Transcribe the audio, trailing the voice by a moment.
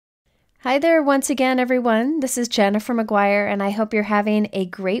Hi there once again, everyone. This is Jennifer McGuire, and I hope you're having a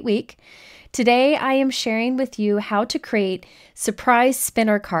great week. Today, I am sharing with you how to create surprise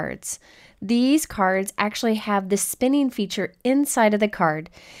spinner cards. These cards actually have the spinning feature inside of the card,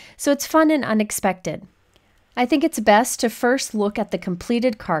 so it's fun and unexpected. I think it's best to first look at the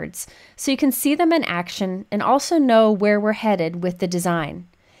completed cards so you can see them in action and also know where we're headed with the design.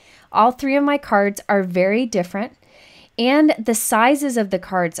 All three of my cards are very different, and the sizes of the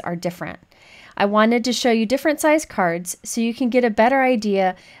cards are different. I wanted to show you different size cards so you can get a better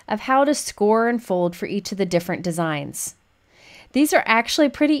idea of how to score and fold for each of the different designs. These are actually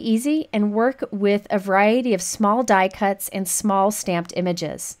pretty easy and work with a variety of small die cuts and small stamped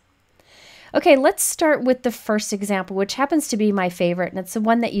images. Okay, let's start with the first example, which happens to be my favorite, and it's the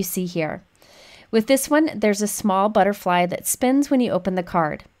one that you see here. With this one, there's a small butterfly that spins when you open the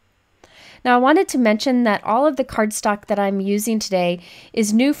card. Now, I wanted to mention that all of the cardstock that I'm using today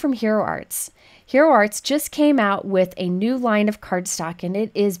is new from Hero Arts. Hero Arts just came out with a new line of cardstock, and it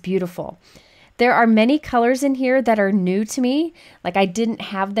is beautiful. There are many colors in here that are new to me, like I didn't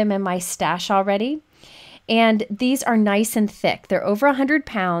have them in my stash already. And these are nice and thick. They're over 100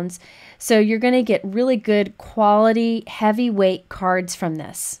 pounds, so you're going to get really good quality, heavyweight cards from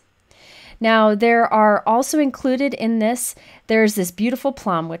this. Now, there are also included in this, there's this beautiful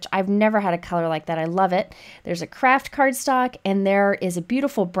plum, which I've never had a color like that. I love it. There's a craft cardstock, and there is a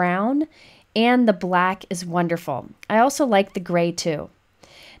beautiful brown, and the black is wonderful. I also like the gray too.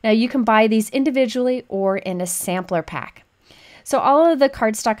 Now, you can buy these individually or in a sampler pack. So all of the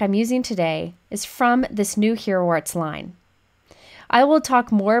cardstock I'm using today is from this new Hero Arts line. I will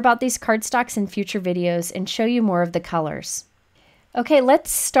talk more about these cardstocks in future videos and show you more of the colors. Okay, let's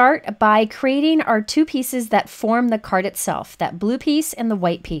start by creating our two pieces that form the card itself, that blue piece and the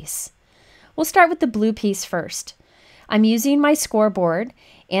white piece. We'll start with the blue piece first. I'm using my scoreboard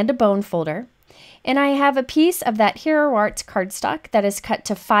and a bone folder, and I have a piece of that Hero Arts cardstock that is cut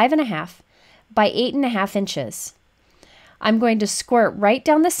to 5.5 by 8.5 inches. I'm going to score it right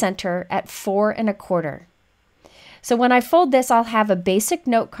down the center at 4.25. So when I fold this, I'll have a basic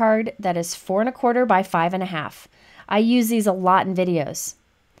note card that is 4.25 by 5.5. I use these a lot in videos.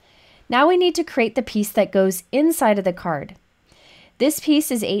 Now we need to create the piece that goes inside of the card. This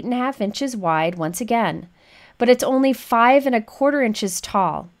piece is 8.5 inches wide once again, but it's only 5.25 inches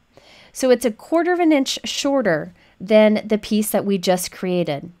tall. So it's 1/4 inch shorter than the piece that we just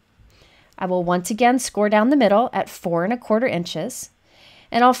created. I will once again score down the middle at 4.25 inches,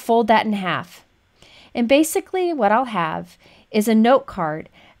 and I'll fold that in half. And basically what I'll have is a note card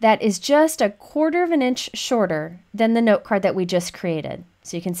that is just 1/4 inch shorter than the note card that we just created.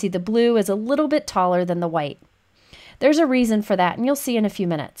 So you can see the blue is a little bit taller than the white. There's a reason for that, and you'll see in a few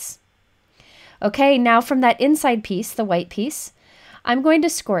minutes. Okay, now from that inside piece, the white piece, I'm going to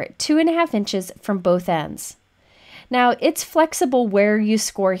score it 2.5 inches from both ends. Now, it's flexible where you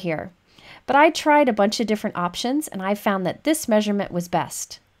score here, but I tried a bunch of different options, and I found that this measurement was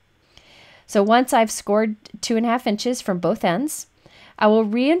best. So once I've scored 2.5 inches from both ends, I will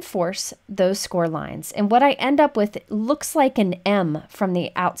reinforce those score lines. And what I end up with looks like an M from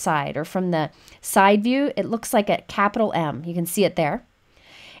the outside, or from the side view, it looks like a capital M. You can see it there.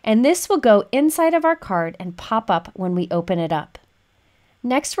 And this will go inside of our card and pop up when we open it up.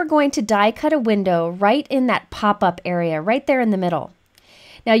 Next, we're going to die cut a window right in that pop-up area, right there in the middle.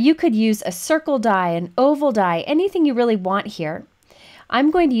 Now you could use a circle die, an oval die, anything you really want here. I'm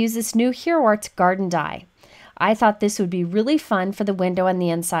going to use this new Hero Arts garden die. I thought this would be really fun for the window on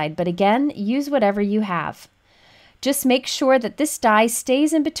the inside, but again, use whatever you have. Just make sure that this die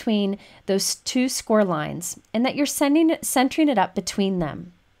stays in between those two score lines and that you're centering it up between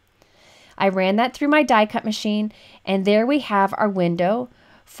them. I ran that through my die cut machine, and there we have our window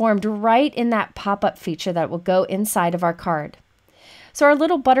formed right in that pop-up feature that will go inside of our card. So our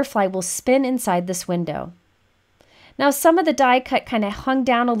little butterfly will spin inside this window. Now, some of the die cut kind of hung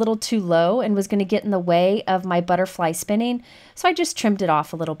down a little too low and was going to get in the way of my butterfly spinning, so I just trimmed it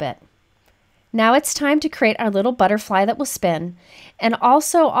off a little bit. Now it's time to create our little butterfly that will spin, and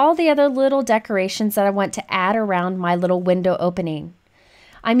also all the other little decorations that I want to add around my little window opening.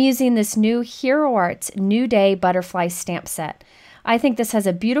 I'm using this new Hero Arts New Day butterfly stamp set. I think this has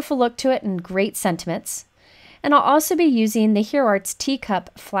a beautiful look to it and great sentiments. And I'll also be using the Hero Arts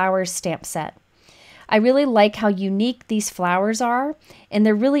Teacup Flowers stamp set. I really like how unique these flowers are, and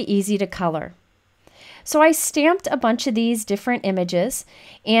they're really easy to color. So I stamped a bunch of these different images,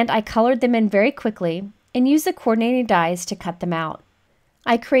 and I colored them in very quickly and used the coordinating dies to cut them out.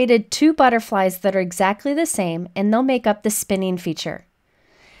 I created two butterflies that are exactly the same, and they'll make up the spinning feature.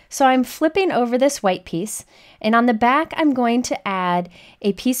 So I'm flipping over this white piece, and on the back I'm going to add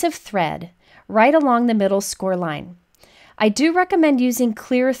a piece of thread right along the middle score line. I do recommend using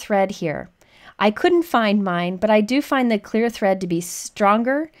clear thread here. I couldn't find mine, but I do find the clear thread to be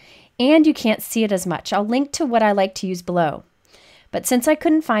stronger and you can't see it as much. I'll link to what I like to use below. But since I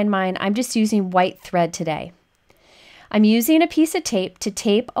couldn't find mine, I'm just using white thread today. I'm using a piece of tape to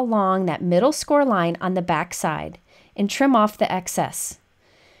tape along that middle score line on the back side and trim off the excess.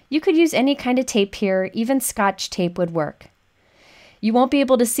 You could use any kind of tape here, even Scotch tape would work. You won't be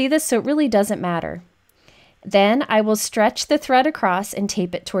able to see this, so it really doesn't matter. Then I will stretch the thread across and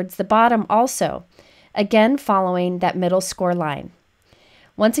tape it towards the bottom also, again following that middle score line.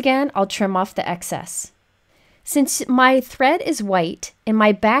 Once again, I'll trim off the excess. Since my thread is white and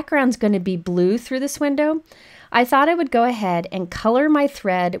my background's going to be blue through this window, I thought I would go ahead and color my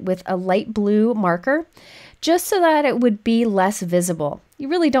thread with a light blue marker just so that it would be less visible. You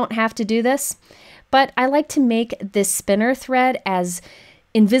really don't have to do this, but I like to make this spinner thread as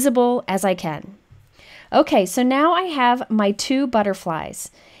invisible as I can. Okay, so now I have my 2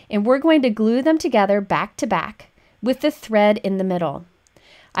 butterflies, and we're going to glue them together back to back with the thread in the middle.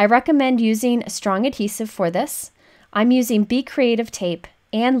 I recommend using a strong adhesive for this. I'm using Be Creative tape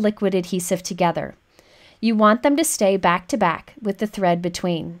and liquid adhesive together. You want them to stay back to back with the thread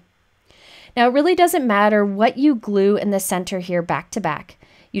between. Now it really doesn't matter what you glue in the center here back to back.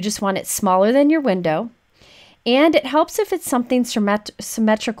 You just want it smaller than your window. And it helps if it's something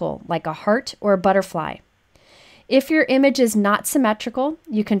symmetrical, like a heart or a butterfly. If your image is not symmetrical,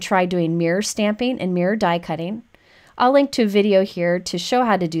 you can try doing mirror stamping and mirror die cutting. I'll link to a video here to show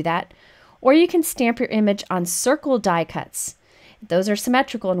how to do that. Or you can stamp your image on circle die cuts. Those are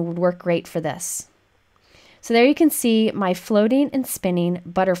symmetrical and would work great for this. So there you can see my floating and spinning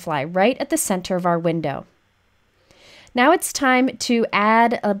butterfly right at the center of our window. Now it's time to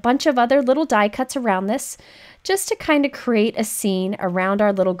add a bunch of other little die cuts around this, just to kind of create a scene around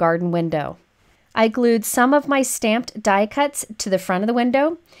our little garden window. I glued some of my stamped die cuts to the front of the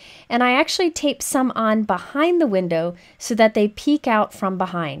window, and I actually taped some on behind the window so that they peek out from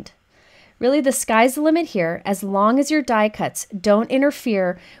behind. Really, the sky's the limit here, as long as your die cuts don't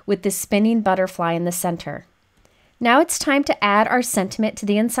interfere with the spinning butterfly in the center. Now it's time to add our sentiment to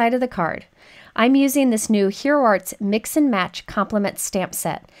the inside of the card. I'm using this new Hero Arts Mix and Match Compliment stamp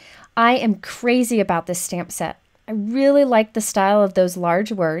set. I am crazy about this stamp set. I really like the style of those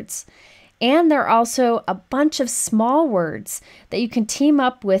large words. And there are also a bunch of small words that you can team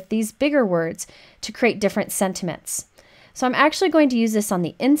up with these bigger words to create different sentiments. So I'm actually going to use this on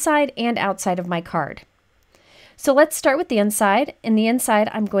the inside and outside of my card. So let's start with the inside. In the inside,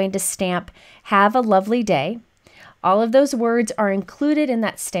 I'm going to stamp Have a Lovely Day. All of those words are included in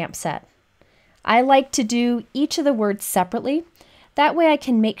that stamp set. I like to do each of the words separately. That way I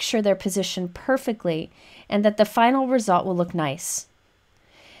can make sure they're positioned perfectly and that the final result will look nice.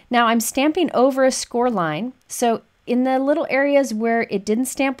 Now I'm stamping over a score line, so in the little areas where it didn't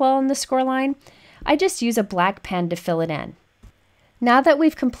stamp well on the score line, I just use a black pen to fill it in. Now that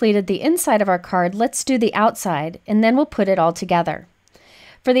we've completed the inside of our card, let's do the outside and then we'll put it all together.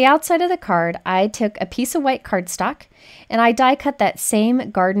 For the outside of the card, I took a piece of white cardstock and I die cut that same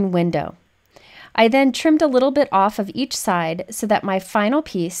garden window. I then trimmed a little bit off of each side so that my final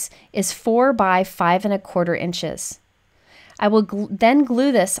piece is 4 by 5¼ inches. I will then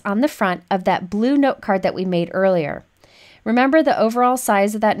glue this on the front of that blue note card that we made earlier. Remember, the overall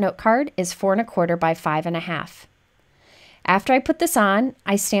size of that note card is 4¼ by 5½. After I put this on,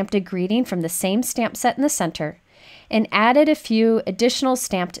 I stamped a greeting from the same stamp set in the center and added a few additional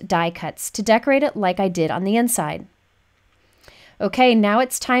stamped die cuts to decorate it like I did on the inside. Okay, now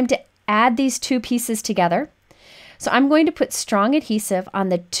it's time to add these 2 pieces together. So I'm going to put strong adhesive on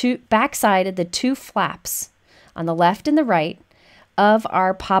the back side of the 2 flaps on the left and the right of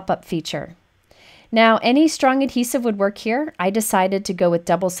our pop-up feature. Now, any strong adhesive would work here. I decided to go with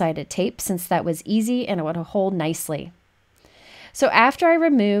double-sided tape since that was easy and it would hold nicely. So after I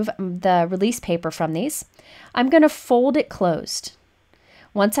remove the release paper from these, I'm going to fold it closed.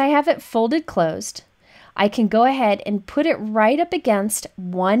 Once I have it folded closed, I can go ahead and put it right up against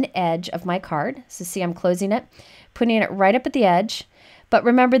one edge of my card. So see, I'm closing it, putting it right up at the edge. But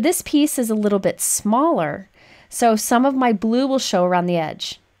remember, this piece is a little bit smaller, so some of my blue will show around the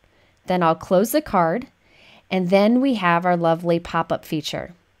edge. Then I'll close the card, and then we have our lovely pop-up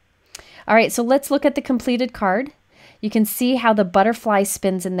feature. All right, so let's look at the completed card. You can see how the butterfly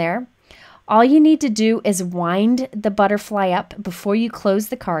spins in there. All you need to do is wind the butterfly up before you close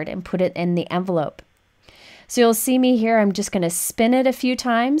the card and put it in the envelope. So you'll see me here, I'm just going to spin it a few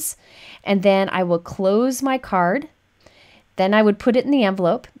times, and then I will close my card. Then I would put it in the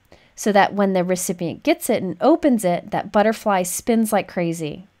envelope, so that when the recipient gets it and opens it, that butterfly spins like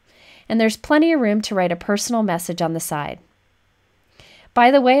crazy. And there's plenty of room to write a personal message on the side. By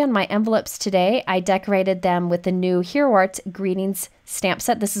the way, on my envelopes today, I decorated them with the new Hero Arts Greetings stamp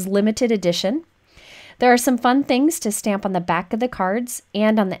set. This is limited edition. There are some fun things to stamp on the back of the cards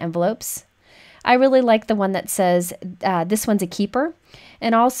and on the envelopes. I really like the one that says, this one's a keeper,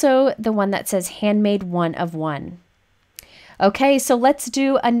 and also the one that says handmade one of one. Okay, so let's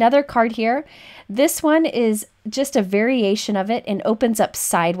do another card here. This one is just a variation of it and opens up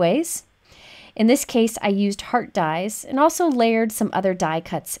sideways. In this case, I used heart dies and also layered some other die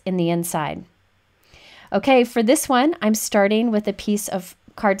cuts in the inside. Okay, for this one, I'm starting with a piece of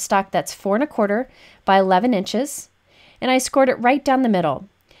cardstock that's 4 1/4 by 11 inches, and I scored it right down the middle.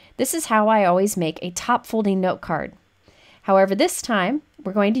 This is how I always make a top folding note card. However, this time,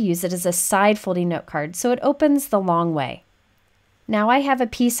 we're going to use it as a side folding note card, so it opens the long way. Now I have a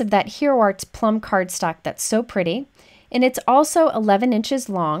piece of that Hero Arts plum cardstock that's so pretty, and it's also 11 inches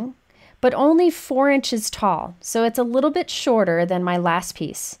long, but only 4 inches tall, so it's a little bit shorter than my last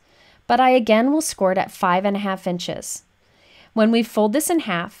piece. But I again will score it at 5.5 inches. When we fold this in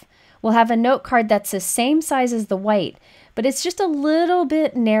half, we'll have a note card that's the same size as the white, but it's just a little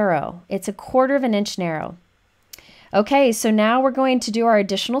bit narrow. It's 1/4 inch narrow. Okay, so now we're going to do our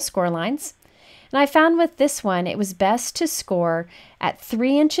additional score lines. And I found with this one, it was best to score at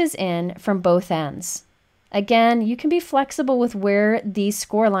 3 inches in from both ends. Again, you can be flexible with where these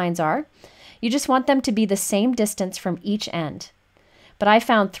score lines are. You just want them to be the same distance from each end. But I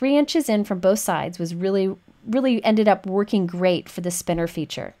found 3 inches in from both sides was really ended up working great for the spinner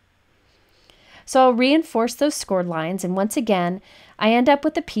feature. So I'll reinforce those scored lines, and once again, I end up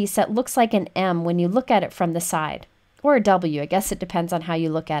with a piece that looks like an M when you look at it from the side, or a W, I guess it depends on how you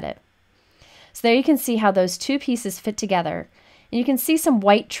look at it. So there you can see how those two pieces fit together, and you can see some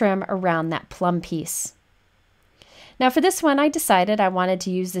white trim around that plum piece. Now for this one, I decided I wanted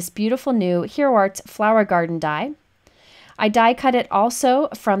to use this beautiful new Hero Arts Flower Garden die. I die cut it also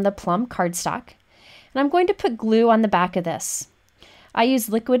from the plum cardstock, and I'm going to put glue on the back of this. I use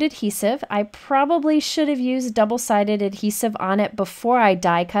liquid adhesive. I probably should have used double-sided adhesive on it before I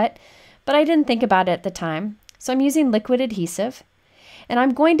die cut, but I didn't think about it at the time. So I'm using liquid adhesive, and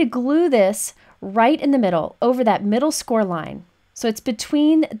I'm going to glue this right in the middle over that middle score line. So it's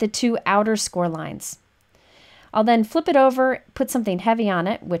between the two outer score lines. I'll then flip it over, put something heavy on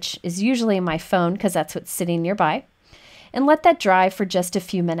it, which is usually my phone because that's what's sitting nearby, and let that dry for just a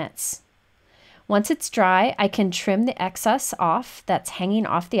few minutes. Once it's dry, I can trim the excess off that's hanging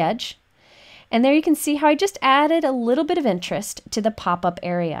off the edge. And there you can see how I just added a little bit of interest to the pop-up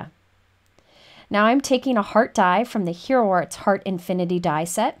area. Now I'm taking a heart die from the Hero Arts Heart Infinity die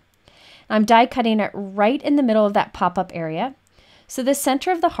set. I'm die cutting it right in the middle of that pop-up area, so the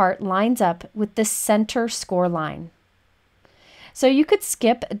center of the heart lines up with the center score line. So you could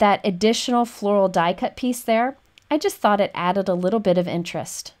skip that additional floral die cut piece there. I just thought it added a little bit of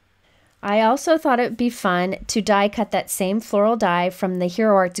interest. I also thought it would be fun to die cut that same floral die from the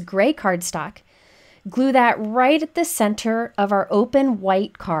Hero Arts gray cardstock, glue that right at the center of our open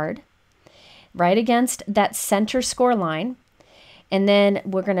white card, right against that center score line, and then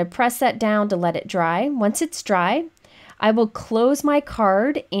we're going to press that down to let it dry. Once it's dry, I will close my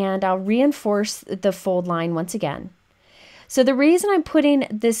card and I'll reinforce the fold line once again. So the reason I'm putting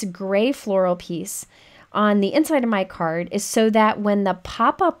this gray floral piece on the inside of my card is so that when the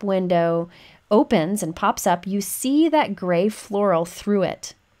pop-up window opens and pops up, you see that gray floral through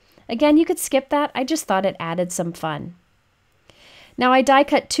it. Again, you could skip that. I just thought it added some fun. Now I die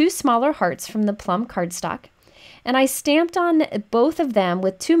cut 2 smaller hearts from the plum cardstock, and I stamped on both of them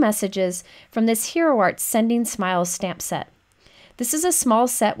with 2 messages from this Hero Arts Sending Smiles stamp set. This is a small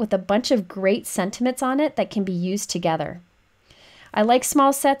set with a bunch of great sentiments on it that can be used together. I like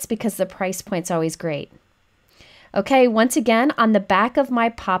small sets because the price point's always great. Okay, once again, on the back of my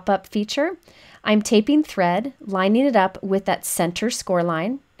pop-up feature, I'm taping thread, lining it up with that center score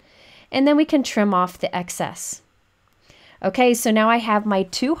line, and then we can trim off the excess. Okay, so now I have my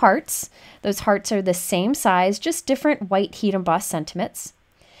 2 hearts. Those hearts are the same size, just different white heat embossed sentiments.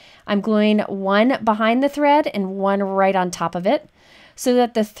 I'm gluing one behind the thread and one right on top of it so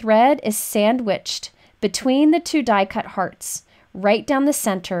that the thread is sandwiched between the 2 die cut hearts, right down the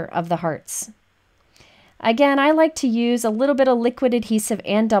center of the hearts. Again, I like to use a little bit of liquid adhesive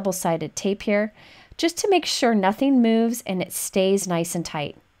and double-sided tape here just to make sure nothing moves and it stays nice and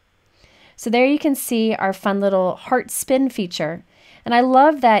tight. So there you can see our fun little heart spin feature, and I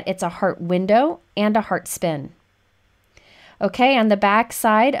love that it's a heart window and a heart spin. Okay, on the back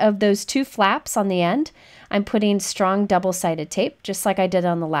side of those 2 flaps on the end, I'm putting strong double-sided tape, just like I did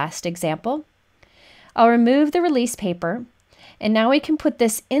on the last example. I'll remove the release paper, and now we can put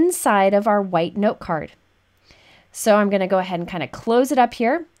this inside of our white note card. So I'm going to go ahead and kind of close it up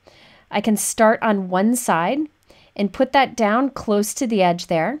here. I can start on one side and put that down close to the edge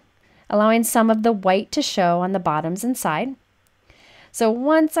there, allowing some of the white to show on the bottoms and side. So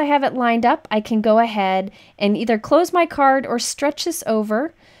once I have it lined up, I can go ahead and either close my card or stretch this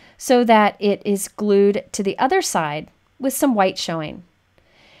over so that it is glued to the other side with some white showing.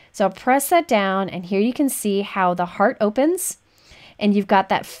 So I'll press that down, and here you can see how the heart opens, and you've got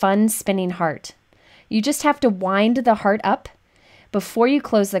that fun spinning heart. You just have to wind the heart up before you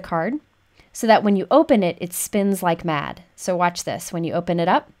close the card so that when you open it, it spins like mad. So watch this. When you open it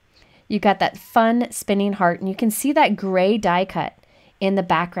up, you got that fun spinning heart, and you can see that gray die cut in the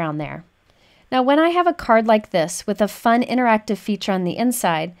background there. Now, when I have a card like this with a fun interactive feature on the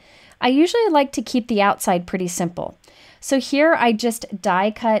inside, I usually like to keep the outside pretty simple. So here I just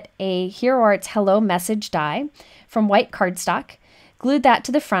die cut a Hero Arts Hello Message die from white cardstock, glued that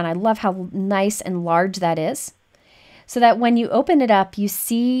to the front. I love how nice and large that is. So that when you open it up, you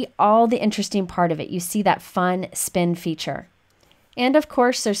see all the interesting part of it. You see that fun spin feature. And of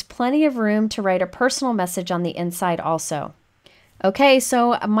course, there's plenty of room to write a personal message on the inside also. Okay,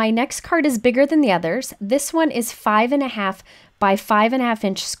 so my next card is bigger than the others. This one is 5.5 by 5.5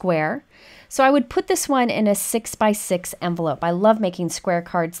 inch square. So I would put this one in a 6 by 6 envelope. I love making square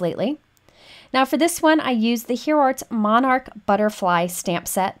cards lately. Now for this one, I used the Hero Arts Monarch Butterfly stamp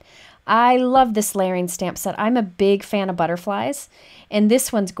set. I love this layering stamp set. I'm a big fan of butterflies, and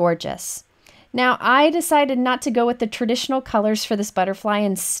this one's gorgeous. Now I decided not to go with the traditional colors for this butterfly.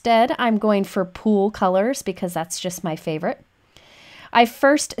 Instead, I'm going for pool colors because that's just my favorite. I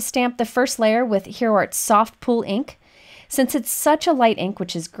first stamped the first layer with Hero Arts Soft Pool ink. Since it's such a light ink,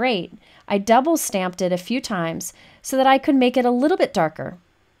 which is great, I double stamped it a few times so that I could make it a little bit darker.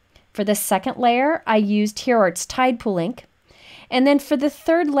 For the second layer, I used Hero Arts Tide Pool ink. And then for the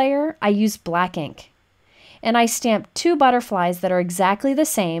third layer, I used black ink. And I stamped 2 butterflies that are exactly the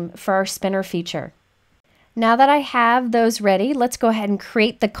same for our spinner feature. Now that I have those ready, let's go ahead and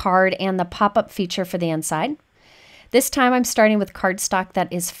create the card and the pop-up feature for the inside. This time I'm starting with cardstock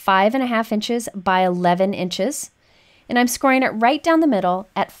that is 5.5 inches by 11 inches, and I'm scoring it right down the middle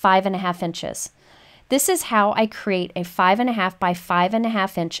at 5.5 inches. This is how I create a 5.5 by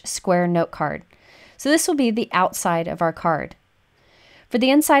 5.5 inch square note card. So this will be the outside of our card. For the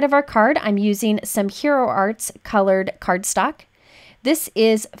inside of our card, I'm using some Hero Arts colored cardstock. This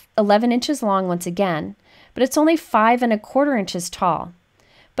is 11 inches long once again, but it's only 5.25 inches tall.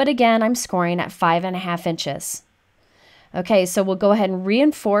 But again, I'm scoring at 5.5 inches. Okay, so we'll go ahead and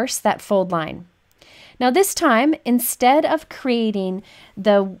reinforce that fold line. Now this time, instead of creating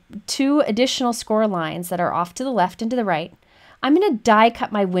the 2 additional score lines that are off to the left and to the right, I'm going to die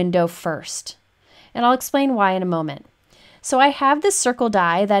cut my window first. And I'll explain why in a moment. So I have this circle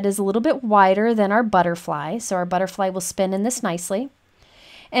die that is a little bit wider than our butterfly, so our butterfly will spin in this nicely.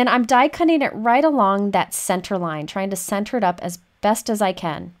 And I'm die cutting it right along that center line, trying to center it up as best as I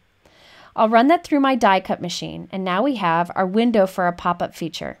can. I'll run that through my die cut machine, and now we have our window for our pop-up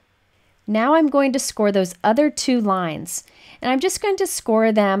feature. Now I'm going to score those other 2 lines, and I'm just going to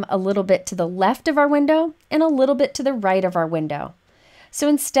score them a little bit to the left of our window and a little bit to the right of our window. So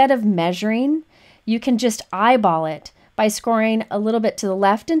instead of measuring, you can just eyeball it by scoring a little bit to the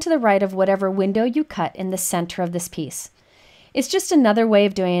left and to the right of whatever window you cut in the center of this piece. It's just another way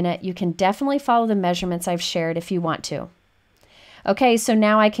of doing it. You can definitely follow the measurements I've shared if you want to. Okay, so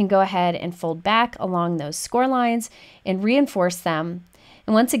now I can go ahead and fold back along those score lines and reinforce them.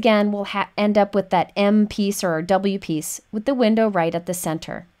 And once again, we'll end up with that M piece or W piece with the window right at the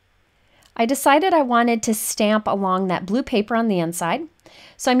center. I decided I wanted to stamp along that blue paper on the inside,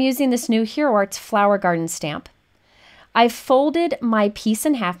 so I'm using this new Hero Arts Flower Garden stamp. I've folded my piece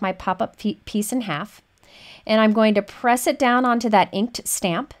in half, my pop-up piece in half, and I'm going to press it down onto that inked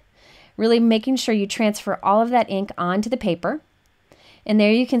stamp, really making sure you transfer all of that ink onto the paper. And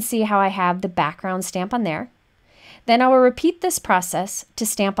there you can see how I have the background stamp on there. Then I will repeat this process to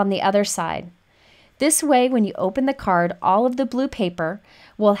stamp on the other side. This way, when you open the card, all of the blue paper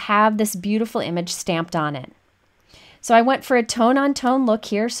will have this beautiful image stamped on it. So I went for a tone-on-tone look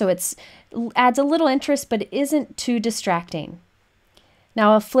here, so it adds a little interest, but it isn't too distracting.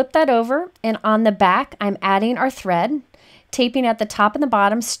 Now I'll flip that over, and on the back, I'm adding our thread, taping at the top and the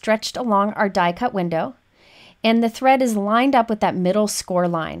bottom, stretched along our die cut window. And the thread is lined up with that middle score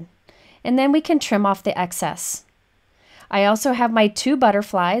line. And then we can trim off the excess. I also have my 2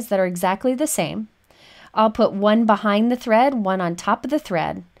 butterflies that are exactly the same. I'll put one behind the thread, one on top of the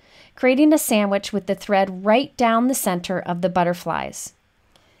thread, creating a sandwich with the thread right down the center of the butterflies.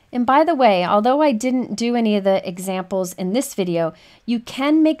 And by the way, although I didn't do any of the examples in this video, you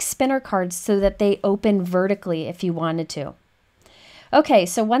can make spinner cards so that they open vertically if you wanted to. Okay,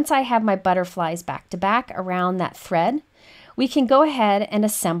 so once I have my butterflies back to back around that thread, we can go ahead and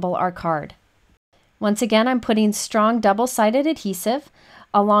assemble our card. Once again, I'm putting strong double-sided adhesive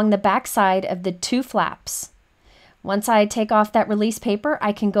along the back side of the 2 flaps. Once I take off that release paper,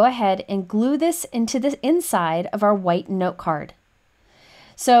 I can go ahead and glue this into the inside of our white note card.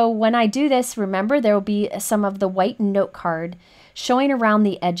 So when I do this, remember there will be some of the white note card showing around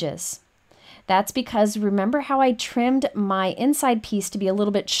the edges. That's because remember how I trimmed my inside piece to be a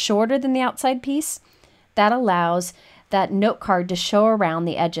little bit shorter than the outside piece? That allows that note card to show around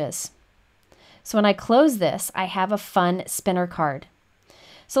the edges. So when I close this, I have a fun spinner card.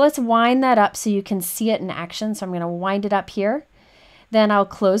 So let's wind that up so you can see it in action. So I'm going to wind it up here. Then I'll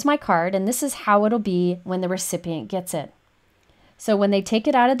close my card, and this is how it'll be when the recipient gets it. So when they take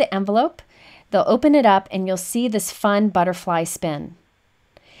it out of the envelope, they'll open it up and you'll see this fun butterfly spin.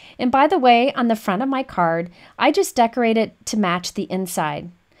 And by the way, on the front of my card, I just decorate it to match the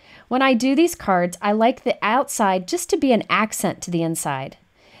inside. When I do these cards, I like the outside just to be an accent to the inside.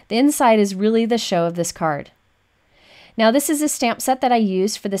 The inside is really the show of this card. Now this is a stamp set that I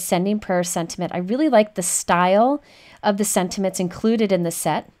used for the Sending Prayer sentiment. I really like the style of the sentiments included in the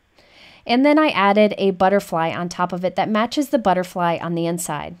set. And then I added a butterfly on top of it that matches the butterfly on the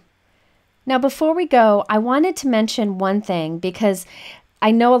inside. Now before we go, I wanted to mention one thing because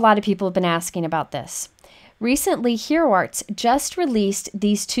I know a lot of people have been asking about this. Recently, Hero Arts just released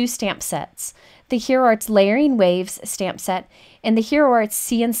these 2 stamp sets, the Hero Arts Layering Waves stamp set and the Hero Arts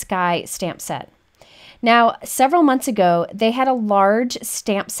Sea and Sky stamp set. Now, several months ago, they had a large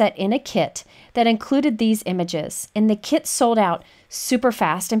stamp set in a kit that included these images, and the kit sold out super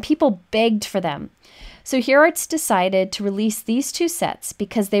fast, and people begged for them. So Hero Arts decided to release these 2 sets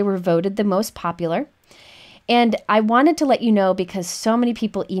because they were voted the most popular. And I wanted to let you know because so many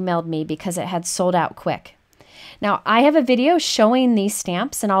people emailed me because it had sold out quick. Now, I have a video showing these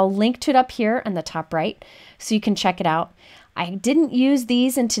stamps, and I'll link to it up here in the top right so you can check it out. I didn't use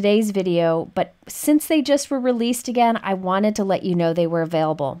these in today's video, but since they just were released again, I wanted to let you know they were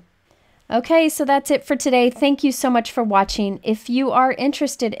available. Okay, so that's it for today. Thank you so much for watching. If you are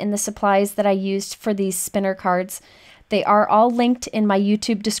interested in the supplies that I used for these spinner cards, they are all linked in my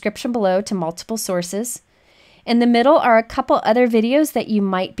YouTube description below to multiple sources. In the middle are a couple other videos that you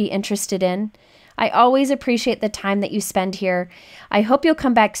might be interested in. I always appreciate the time that you spend here. I hope you'll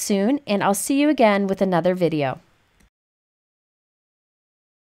come back soon, and I'll see you again with another video.